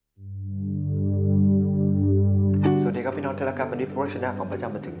ดีครับพี่น้องที่รักครับวันนี้พระวจนะของพระเจ้า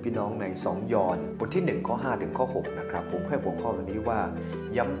มาถึงพี่น้องใน2 ยอห์นบทที่1ข้อ5ถึงข้อ6นะครับผมให้หัวข้อวันนี้ว่า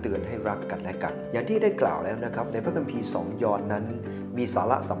ย้ำเตือนให้รักกันและกันอย่างที่ได้กล่าวแล้วนะครับในพระคัมภีร์2 ยอห์นนั้นมีสา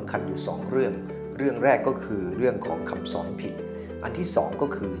ระสำคัญอยู่2เรื่องแรกก็คือเรื่องของคำสอนผิดอันที่2ก็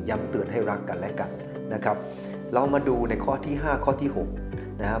คือย้ำเตือนให้รักกันและกันนะครับเรามาดูในข้อที่5ข้อที่6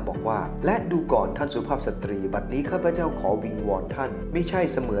บอกว่าและดูก่อนท่านสุภาพสตรีบัดนี้ข้าพเจ้าขอวิงวอนท่านไม่ใช่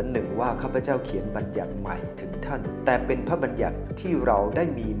เสมือนหนึ่งว่าข้าพเจ้าเขียนบัญญัติใหม่ถึงท่านแต่เป็นพระบัญญัติที่เราได้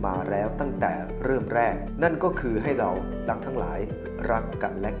มีมาแล้วตั้งแต่เริ่มแรกนั่นก็คือให้เรารักทั้งหลายรักกั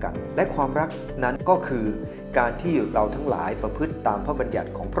นและกันและความรักนั้นก็คือการที่เราทั้งหลายประพฤติตามพระบัญญัติ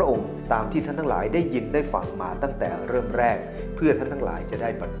ของพระองค์ตามที่ท่านทั้งหลายได้ยินได้ฟังมาตั้งแต่เริ่มแรกเพื่อท่านทั้งหลายจะได้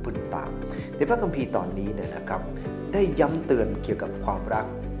ประพฤติตามในพระคัมภีร์ตอนนี้เนี่ยนะครับได้ย้ำเตือนเกี่ยวกับความรัก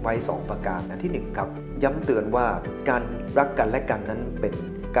ไว้2ประการนะที่1ครับย้ำเตือนว่าการรักกันและกันนั้นเป็น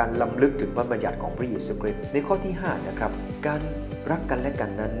การล้ำลึกถึงพระบัญญัติของพระเยซูคริสต์ในข้อที่5นะครับการรักกันและกั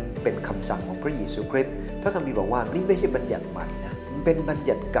นนั้นเป็นคำสั่งของพระเยซูคริสต์พระคัมภีร์บอกว่านี่ไม่ใช่บัญญัติใหม่นะเป็นบัญ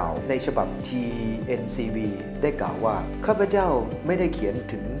ญัติเก่าในฉบับ TNCV ได้กล่าวว่าข้าพเจ้าไม่ได้เขียน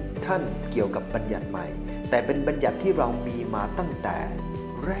ถึงท่านเกี่ยวกับบัญญัติใหม่แต่เป็นบัญญัติที่เรามีมาตั้งแต่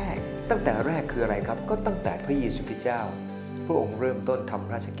แรกคืออะไรครับก็ตั้งแต่พระเยซูคริสต์เจ้าพระองค์เริ่มต้นท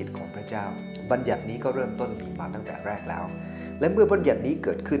ำราชกิจของพระเจ้าบัญญัตินี้ก็เริ่มต้นมีมาตั้งแต่แรกแล้วและเมื่อบัญญัตินี้เ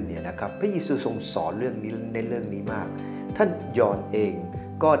กิดขึ้นเนี่ยนะครับพระเยซูทรงสอนเรื่องนี้เน้นเรื่องนี้มากท่านยอห์นเอง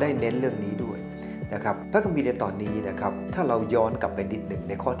ก็ได้เน้นเรื่องนี้ด้วยนะครับพระคัมภีร์ในตอนนี้นะครับถ้าเราย้อนกลับไปนิดหนึ่ง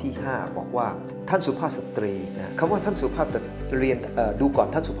ในข้อที่5บอกว่าท่านสุภาพสตรีนะคำว่าท่านสุภาพเรียนดูก่อน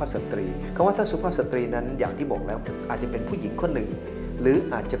ท่านสุภาพสตรีคำว่าท่านสุภาพสตรีนั้นอย่างที่บอกแล้วอาจจะเป็นผู้หญิงคนหนึ่งหรือ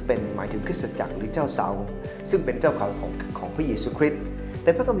อาจจะเป็นหมายถึงคริสตจักรหรือเจ้าสาวซึ่งเป็นเจ้าข่าวของพระเยซูคริสต์แต่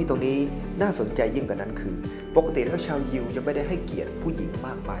พระคัมภีร์ตรงนี้น่าสนใจยิ่งกว่านั้นคือปกติแล้วชาวยิวจะไม่ได้ให้เกียรติผู้หญิงม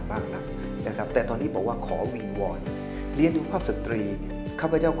ากมายมากนักนะครับแต่ตอนนี้บอกว่าขอวิงวอนเรียนดูภาพสตรีข้า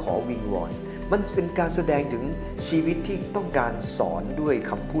พเจ้าขอวิงวอนมันเป็นการแสดงถึงชีวิตที่ต้องการสอนด้วย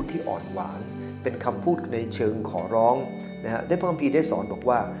คำพูดที่อ่อนหวานเป็นคำพูดในเชิงขอร้องนะฮะได้พระคัมภีร์ได้สอนบอก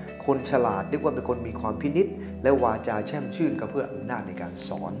ว่าคนฉลาดเรียกว่าเป็นคนมีความพินิจและวาจาแช่มชื่นก็เพื่ออำนาจในการส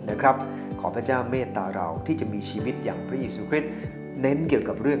อนนะครับขอพระเจ้าเมตตาเราที่จะมีชีวิตอย่างพระเยซูคริสต์เน้นเกี่ยว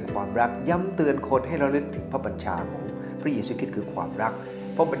กับเรื่องความรักย้ำเตือนคนให้ระลึกถึงพระบัญชาของพระเยซูคริสต์คือความรัก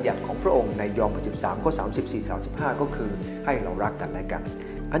เพราะบัญญัติของพระองค์ในยอห์นบท13ข้อ34-35ก็คือให้เรารักกันและกัน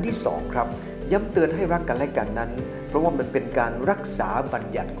อันที่2ครับย้ำเตือนให้รักกันและกันนั้นเพราะว่ามันเป็นการรักษาบัญ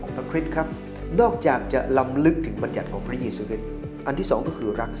ญัติของพระคริสต์ครับนอกจากจะล้ำลึกถึงบัญญัติของพระเยซูคริสต์อันที่2ก็คือ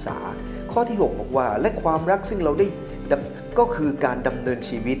รักษาข้อที่6บอกว่าและความรักซึ่งเราได้ก็คือการดำเนิน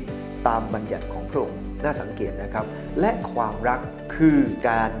ชีวิตตามบัญญัติของพระองค์น่าสังเกตนะครับและความรักคือ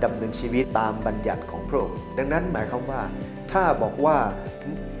การดำเนินชีวิตตามบัญญัติของพระองค์ดังนั้นหมายความว่าถ้าบอกว่า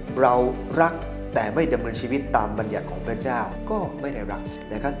เรารักแต่ไม่ดำเนินชีวิตตามบัญญัติของพระเจ้าก็ไม่ได้รัก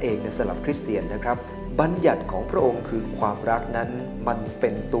นะครับเองสำหรับคริสเตียนนะครับบัญญัติของพระองค์คือความรักนั้นมันเป็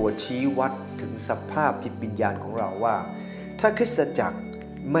นตัวชี้วัดถึงสภาพจิตวิญญาณของเราว่าถ้าคริสตจักร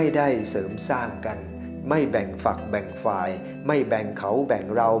ไม่ได้เสริมสร้างกันไม่แบ่งฝักแบ่งฝ่ายไม่แบ่งเขาแบ่ง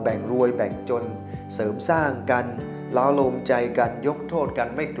เราแบ่งรวยแบ่งจนเสริมสร้างกันล้อโลมใจกันยกโทษกัน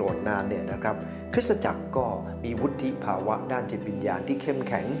ไม่โกรธนานเนี่ยนะครับคริสตจักรก็มีวุฒิภาวะด้านจิตวิญญาณที่เข้ม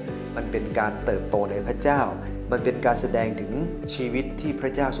แข็งมันเป็นการเติบโตในพระเจ้ามันเป็นการแสดงถึงชีวิตที่พร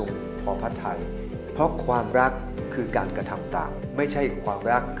ะเจ้าทรงพอพระทัยเพราะความรักคือการกระทำตามไม่ใช่ความ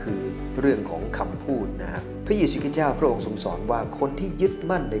รักคือเรื่องของคำพูดนะฮะพระเยซูคริสต์เจ้าพระองค์ทรงสอนว่าคนที่ยึด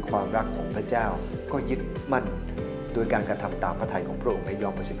มั่นในความรักของพระเจ้าก็ยึดมั่นโดยการกระทำตามพระทัยของพระองค์ในยอ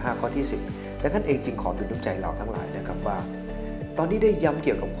ห์นบท15ข้อที่10ดังนั้นเองจึงขอเตือนน้ำใจเราทั้งหลายนะครับว่าตอนนี้ได้ย้ำเ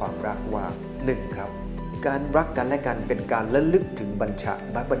กี่ยวกับความรักว่า1ครับการรักกันและกันเป็นการระลึกถึงบัญ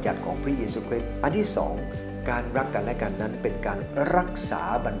ญัติของพระเยซูคริสต์อันที่2การรักกันและกันนั้นเป็นการรักษา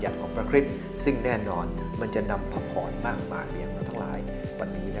บัญญัติของพระคริสต์ซึ่งแน่นอนมันจะนำพระพรมากมายเลี้ยงเราทั้งหลายวัน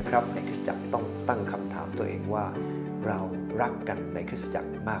นี้นะครับในคริสตจักรต้องตั้งคำถามตัวเองว่าเรารักกันในคริสตจักร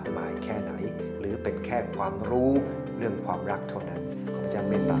มากมายแค่ไหนหรือเป็นแค่ความรู้เรื่องความรักเท่านั้นขอพระเจ้า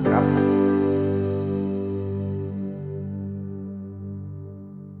เมตตาครับ